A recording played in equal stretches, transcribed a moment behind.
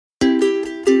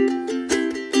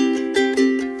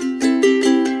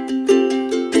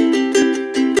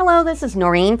Hello, this is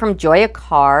Noreen from Joy of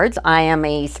Cards. I am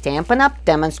a Stampin' Up!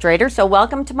 Demonstrator, so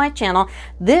welcome to my channel.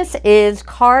 This is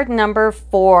card number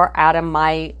 4 out of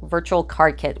my virtual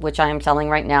card kit, which I am selling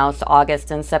right now. It's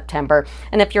August and September.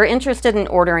 And if you're interested in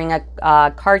ordering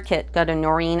a card kit, go to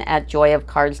Noreen at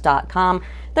joyofcards.com.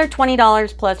 They're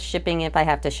 $20 plus shipping if I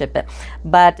have to ship it.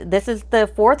 But this is the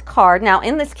 4th card. Now,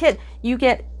 in this kit, you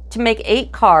get to make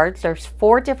 8 cards. There's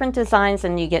 4 different designs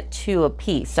and you get 2 a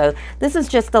piece. So this is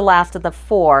just the last of the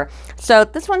 4. So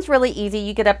this one's really easy.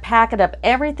 You get a packet of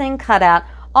everything cut out.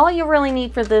 All you really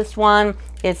need for this one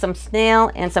is some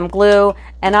snail and some glue.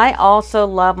 And I also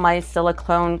love my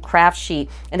silicone craft sheet.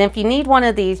 And if you need one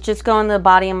of these, just go in the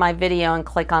body of my video and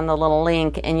click on the little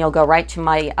link and you'll go right to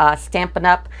my Stampin'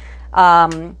 Up!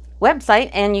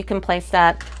 Website, and you can place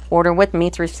that order with me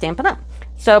through Stampin' Up!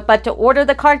 So, but to order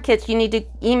the card kits, you need to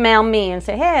email me and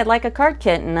say, hey, I'd like a card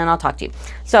kit, and then I'll talk to you.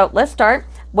 So let's start.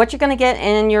 What you're going to get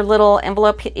in your little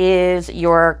envelope is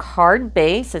your card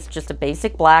base. It's just a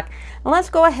basic black. And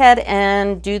let's go ahead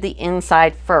and do the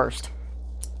inside first.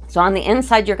 So on the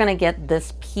inside, you're going to get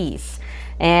this piece.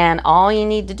 And all you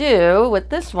need to do with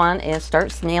this one is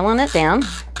start snailing it down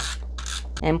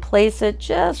and place it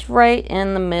just right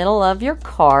in the middle of your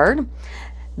card.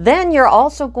 Then you're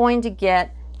also going to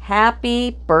get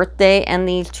happy birthday and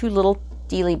these 2 little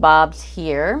dealy bobs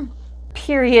here.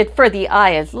 Period for the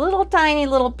eye is little tiny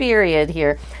little period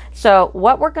here. So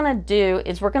what we're going to do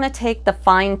is we're going to take the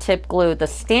fine tip glue. The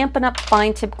Stampin' Up!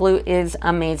 Fine tip glue is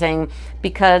amazing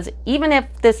because even if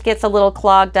this gets a little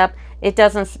clogged up, it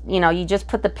doesn't, you just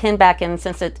put the pin back in.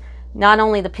 Since it not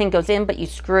only the pin goes in, but you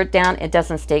screw it down, it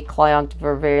doesn't stay clogged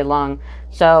for very long.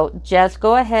 So just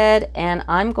go ahead and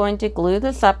I'm going to glue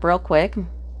this up real quick.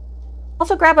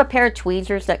 Also grab a pair of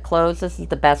tweezers that close. This is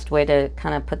the best way to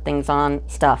kind of put things on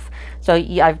stuff. So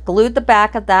I've glued the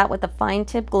back of that with the fine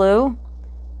tip glue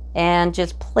and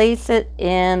just place it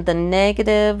in the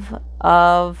negative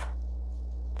of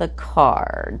the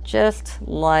card, just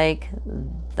like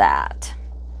that.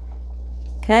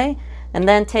 Okay, and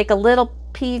then take a little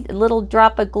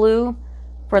drop of glue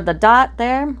for the dot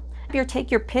there. Take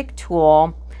your pick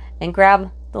tool and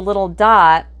grab the little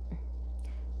dot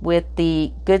with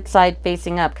the good side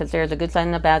facing up, because there's a good side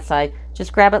and a bad side.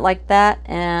 Just grab it like that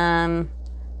and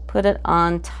put it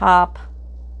on top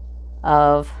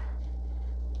of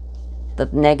the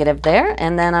negative there.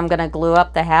 And then I'm going to glue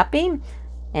up the happy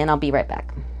and I'll be right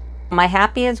back. My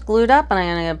happy is glued up and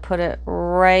I'm going to put it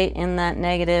right in that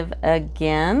negative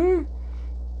again.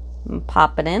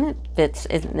 Pop it in, it fits,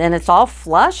 and it's all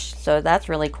flush, so that's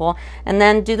really cool. And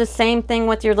then do the same thing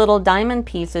with your little diamond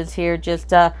pieces here.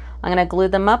 Just I'm going to glue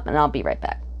them up and I'll be right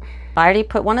back. I already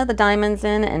put one of the diamonds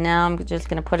in and now I'm just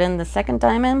going to put in the second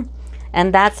diamond,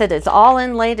 and that's it. It's all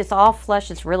inlaid, it's all flush,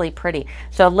 it's really pretty.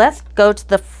 So let's go to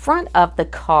the front of the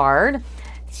card.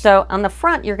 So on the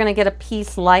front you're going to get a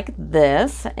piece like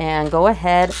this, and go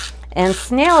ahead and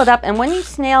snail it up. And when you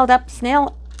snail it up,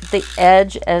 snail the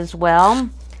edge as well.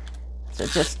 So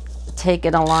just take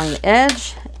it along the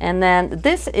edge, and then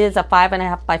this is a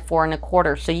 5.5 by 4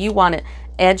 1/4. So you want it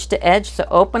edge to edge. So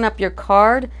open up your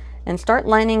card and start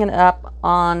lining it up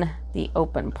on the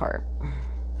open part.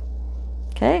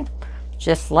 Okay,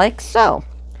 just like so.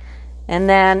 And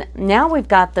then now we've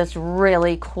got this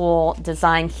really cool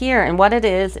design here, and what it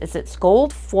is it's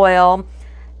gold foil,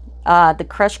 the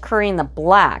crushed curry in the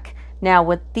black. Now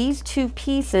with these 2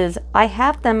 pieces, I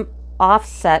have them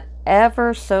offset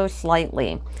ever so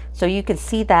slightly so you can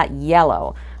see that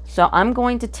yellow. So I'm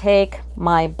going to take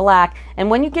my black, and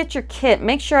when you get your kit,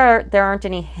 make sure there aren't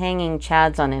any hanging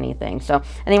chads on anything. So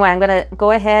anyway, I'm going to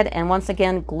go ahead and once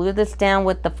again glue this down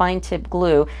with the fine tip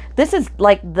glue. This is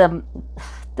like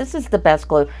this is the best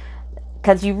glue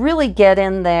because you really get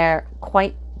in there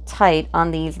quite tight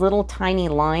on these little tiny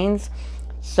lines.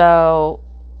 So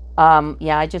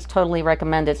yeah, I just totally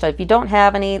recommend it. So if you don't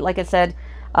have any, like I said,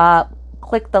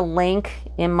 click the link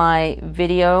in my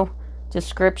video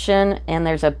description, and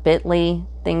there's a bit.ly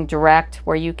thing direct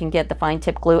where you can get the fine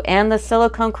tip glue and the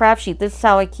silicone craft sheet. This is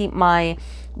how I keep my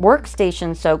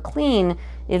workstation so clean,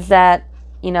 is that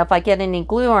if I get any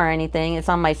glue or anything, it's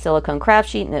on my silicone craft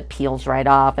sheet and it peels right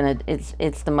off, and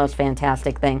it's the most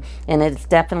fantastic thing, and it's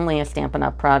definitely a Stampin'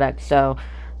 Up! Product. So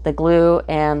the glue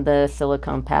and the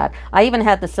silicone pad. I even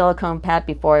had the silicone pad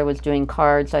before I was doing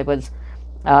cards. I was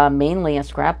mainly a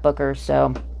scrapbooker.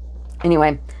 So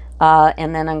anyway,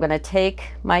 and then I'm going to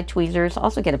take my tweezers,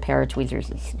 also get a pair of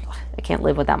tweezers. I can't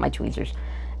live without my tweezers.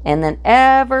 And then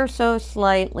ever so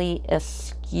slightly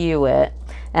askew it.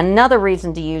 And another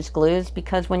reason to use glue is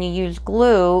because when you use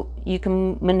glue, you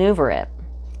can maneuver it.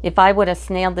 if I would have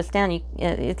snailed this down,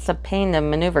 it's a pain to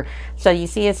maneuver. So you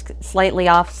see it's slightly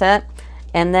offset.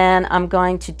 And then I'm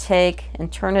going to take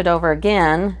and turn it over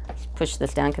again. Let's push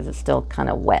this down because it's still kind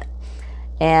of wet.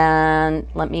 And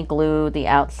let me glue the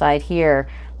outside here.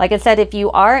 Like I said, if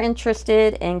you are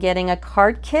interested in getting a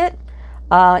card kit,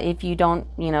 if you don't,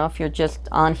 you know, if you're just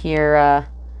on here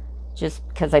just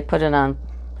because I put it on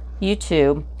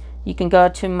YouTube, you can go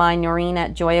to my Noreen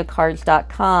at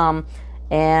joyacards.com,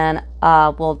 and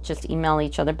we'll just email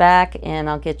each other back and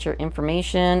I'll get your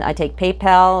information. I take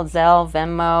PayPal, Zelle,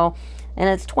 Venmo, and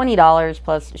it's $20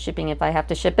 plus shipping if I have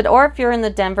to ship it. Or if you're in the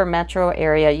Denver metro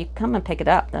area, you can come and pick it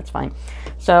up. That's fine.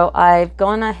 So I've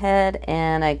gone ahead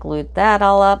and I glued that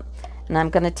all up. And I'm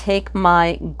going to take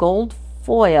my gold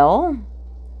foil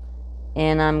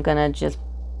and I'm going to just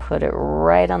put it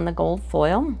right on the gold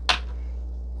foil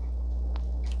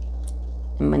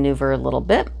and maneuver a little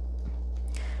bit.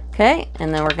 Okay,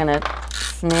 and then we're going to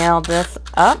snail this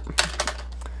up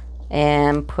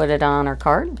and put it on our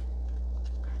card.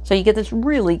 So you get this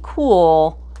really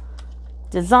cool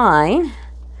design.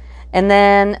 And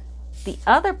then the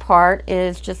other part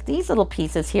is just these little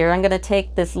pieces here. I'm going to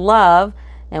take this love,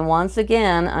 and once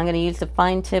again, I'm going to use the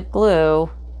fine tip glue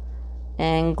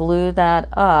and glue that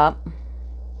up.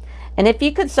 And if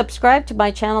you could subscribe to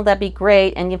my channel, that'd be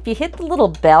great. And if you hit the little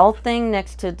bell thing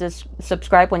next to this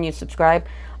subscribe when you subscribe,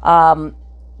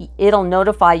 it'll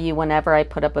notify you whenever I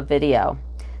put up a video.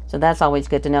 So that's always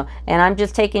good to know. And I'm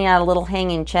just taking out a little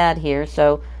hanging chad here.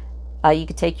 So you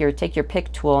could take your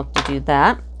pick tool to do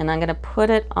that. And I'm going to put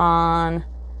it on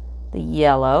the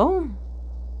yellow.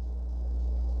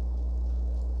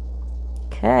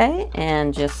 Okay,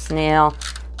 and just snail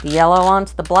the yellow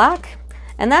onto the black.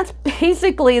 And that's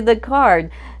basically the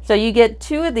card. So you get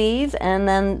 2 of these and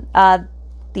then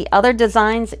the other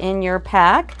designs in your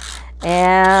pack.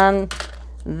 And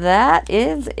that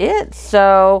is it.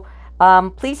 So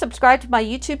please subscribe to my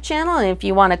YouTube channel, and if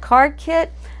you want a card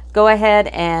kit, go ahead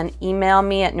and email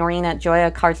me at Noreen at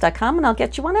joyacards.com and I'll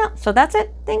get you one out. So that's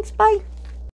it. Thanks. Bye.